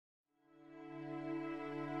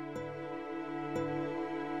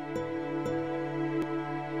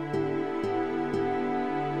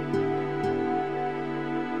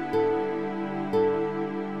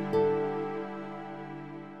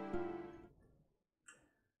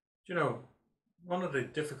You know, one of the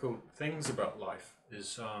difficult things about life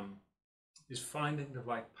is finding the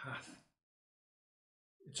right path.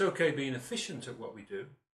 It's okay being efficient at what we do,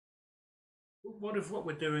 but what if what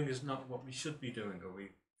we're doing is not what we should be doing, or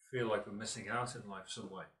we feel like we're missing out in life some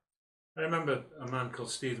way? I remember a man called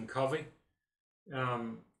Stephen Covey.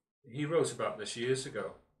 He wrote about this years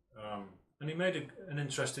ago, and he made an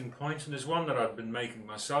interesting point, and there's one that I've been making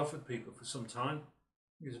myself with people for some time.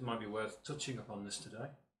 I think it might be worth touching upon this today.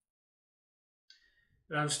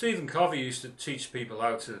 Stephen Covey used to teach people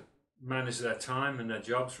how to manage their time and their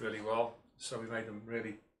jobs really well. So he made them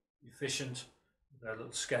really efficient, with their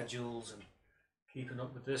little schedules and keeping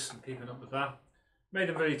up with this and keeping up with that. Made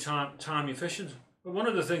them very time efficient. But one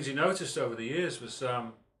of the things he noticed over the years was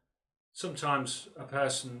sometimes a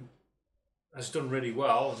person has done really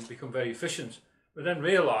well and become very efficient, but then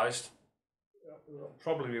realized,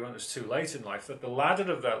 probably when it's too late in life, that the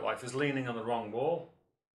ladder of their life is leaning on the wrong wall.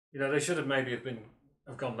 You know, they should have maybe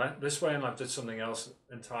have gone this way, and I've did something else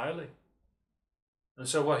entirely. And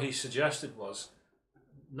so what he suggested was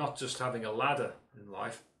not just having a ladder in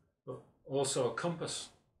life, but also a compass.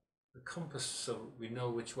 The compass, so we know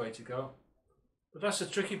which way to go. But that's the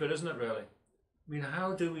tricky bit, isn't it, really? I mean,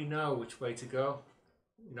 how do we know which way to go?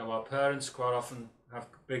 You know, our parents quite often have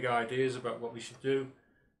big ideas about what we should do.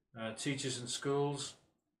 Teachers in schools.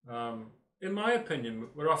 In my opinion,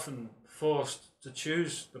 we're often forced to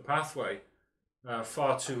choose the pathway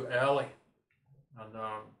far too early.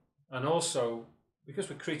 And also, because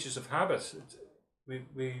we're creatures of habit,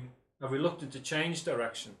 we are reluctant to change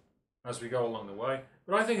direction as we go along the way.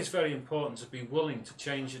 But I think it's very important to be willing to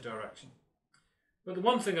change your direction. But the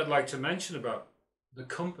one thing I'd like to mention about the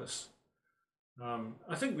compass,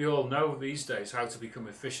 I think we all know these days how to become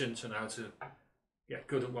efficient and how to get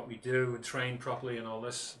good at what we do and train properly and all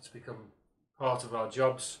this. It's become part of our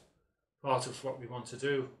jobs, part of what we want to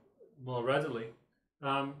do more readily.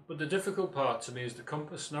 But the difficult part to me is the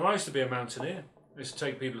compass. Now, I used to be a mountaineer. I used to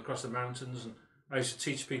take people across the mountains, and I used to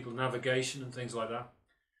teach people navigation and things like that.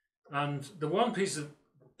 And the one piece of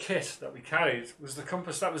kit that we carried was the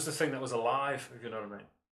compass. That was the thing that was alive, if you know what I mean.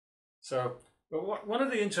 So, but one of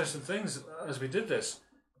the interesting things as we did this,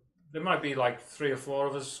 there might be like 3 or 4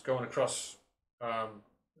 of us going across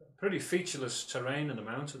pretty featureless terrain in the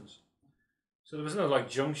mountains. So there was no like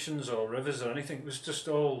junctions or rivers or anything. It was just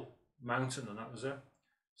all mountain, and that was it.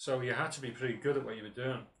 So you had to be pretty good at what you were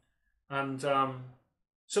doing. And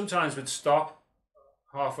sometimes we'd stop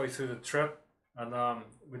halfway through the trip, and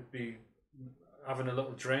we'd be having a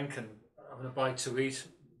little drink and having a bite to eat,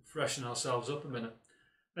 freshen ourselves up a minute.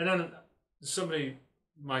 And then somebody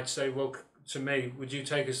might say, well, to me, would you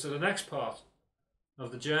take us to the next part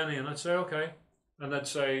of the journey? And I'd say, okay. And they'd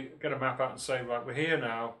say, get a map out and say, right, we're here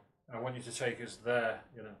now. I want you to take us there,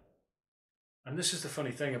 you know. And this is the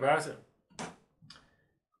funny thing about it.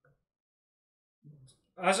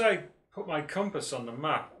 As I put my compass on the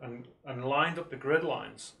map and lined up the grid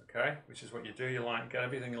lines, okay, which is what you do, you get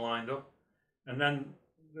everything lined up. And then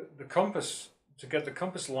the compass, to get the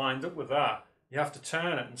compass lined up with that, you have to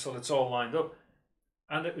turn it until it's all lined up.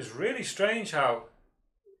 And it was really strange how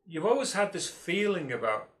you've always had this feeling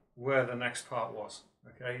about where the next part was,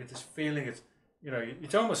 okay? This feeling, you know,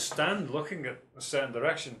 you'd almost stand looking at a certain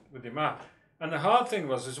direction with your map. And the hard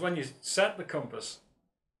thing is when you set the compass,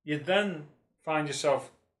 you'd then find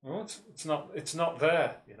yourself, oh, it's not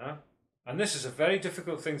there, you know? And this is a very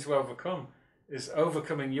difficult thing to overcome, is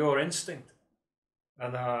overcoming your instinct.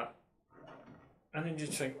 And then you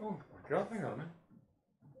think, oh my God, hang on a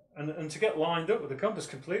minute. And to get lined up with the compass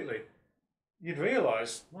completely, you'd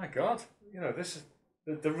realize, my God, you know, this is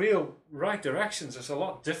the real right directions is a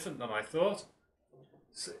lot different than I thought.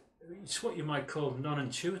 It's what you might call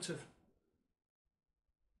non-intuitive.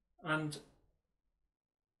 And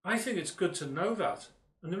I think it's good to know that.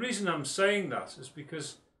 And the reason I'm saying that is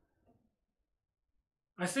because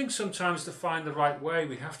I think sometimes to find the right way,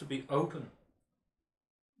 we have to be open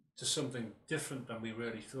to something different than we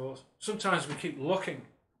really thought. Sometimes we keep looking,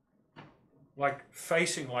 like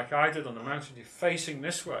I did on the mountain, you're facing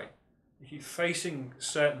this way. You keep facing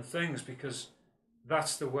certain things because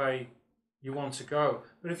that's the way you want to go.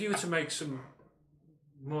 But if you were to make some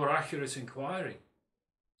more accurate inquiry,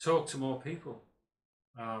 talk to more people,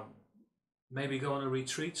 maybe go on a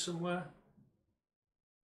retreat somewhere,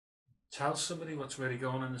 tell somebody what's really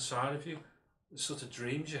going on inside of you, the sort of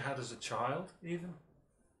dreams you had as a child even,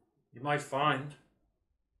 you might find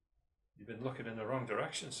you've been looking in the wrong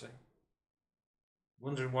direction, see?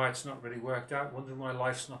 Wondering why it's not really worked out, wondering why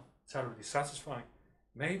life's not terribly satisfying.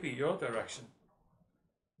 Maybe your direction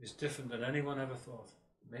is different than anyone ever thought.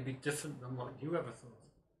 Maybe different than what you ever thought.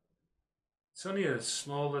 It's only a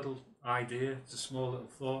small little idea, it's a small little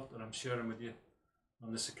thought that I'm sharing with you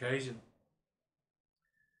on this occasion.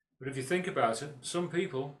 But if you think about it, some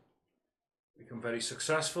people become very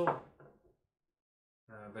successful,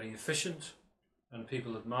 very efficient, and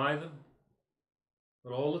people admire them.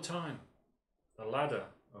 But all the time, the ladder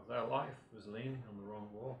of their life was leaning on the wrong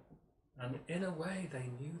wall. And in a way,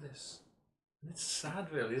 they knew this. And it's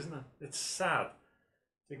sad, really, isn't it? It's sad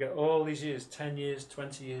to get all these years, 10 years,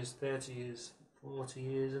 20 years, 30 years, 40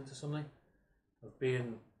 years into something, of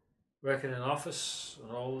being working in an office,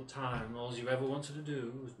 and all the time, all you ever wanted to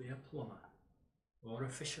do was be a plumber, or a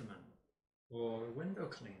fisherman, or a window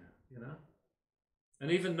cleaner, you know? And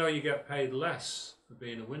even though you get paid less for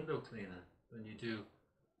being a window cleaner than you do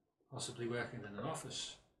possibly working in an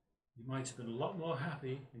office, you might have been a lot more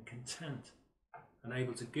happy and content and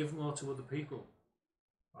able to give more to other people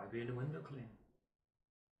by being a window cleaner.